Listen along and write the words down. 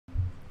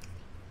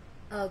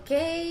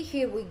Okay,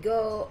 here we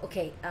go.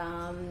 Okay,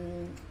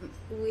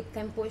 with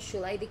tempo,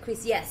 should I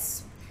decrease?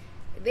 Yes.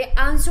 The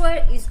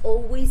answer is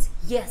always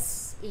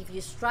yes. If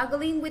you're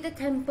struggling with the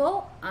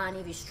tempo and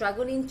if you're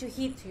struggling to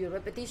hit your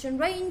repetition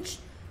range,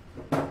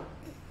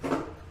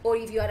 or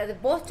if you are at the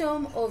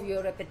bottom of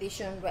your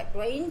repetition rep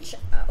range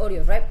or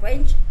your rep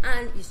range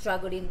and you're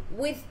struggling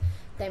with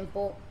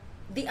tempo,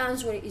 the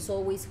answer is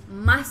always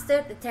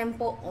master the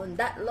tempo on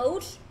that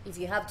load. If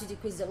you have to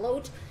decrease the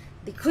load,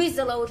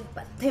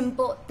 but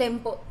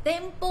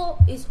tempo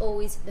is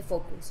always the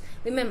focus.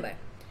 Remember,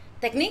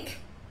 technique,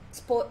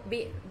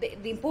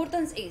 the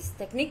importance is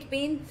technique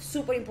being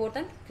super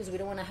important because we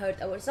don't want to hurt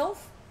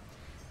ourselves.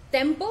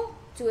 Tempo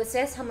to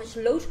assess how much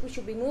load we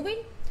should be moving.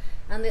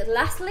 And then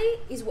lastly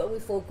is where we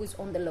focus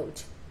on the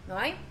load. All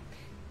right?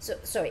 So,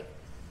 sorry.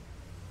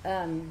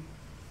 Oh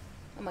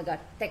my God.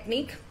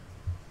 Technique,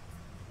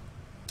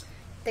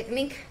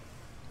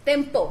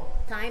 tempo,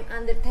 time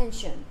under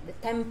tension, the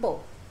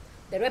tempo.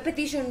 The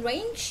repetition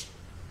range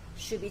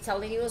should be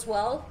telling you as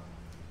well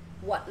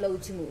what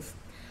load to move.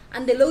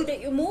 And the load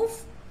that you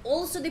move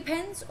also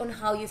depends on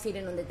how you're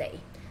feeling on the day.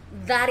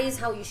 That is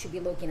how you should be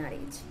looking at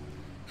it.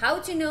 How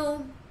to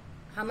know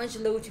how much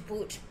load to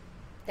put.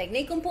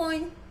 Technique on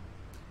point.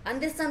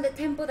 Understand the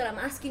tempo that I'm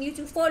asking you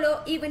to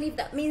follow, even if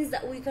that means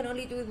that we can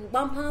only do it with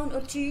 1 pound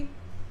or 2.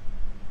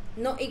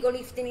 No ego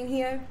lifting in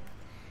here.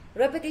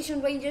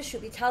 Repetition ranges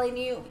should be telling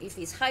you if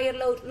it's higher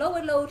load,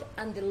 lower load,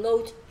 and the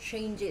load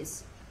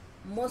changes.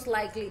 Most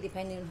likely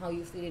depending on how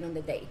you're feeling on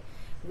the day.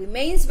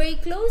 Remains very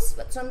close,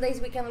 but some days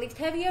we can lift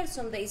heavier,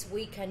 some days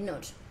we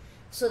cannot.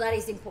 So that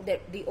is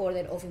the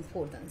order of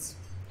importance.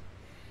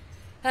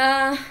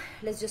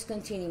 Let's just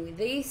continue with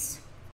this.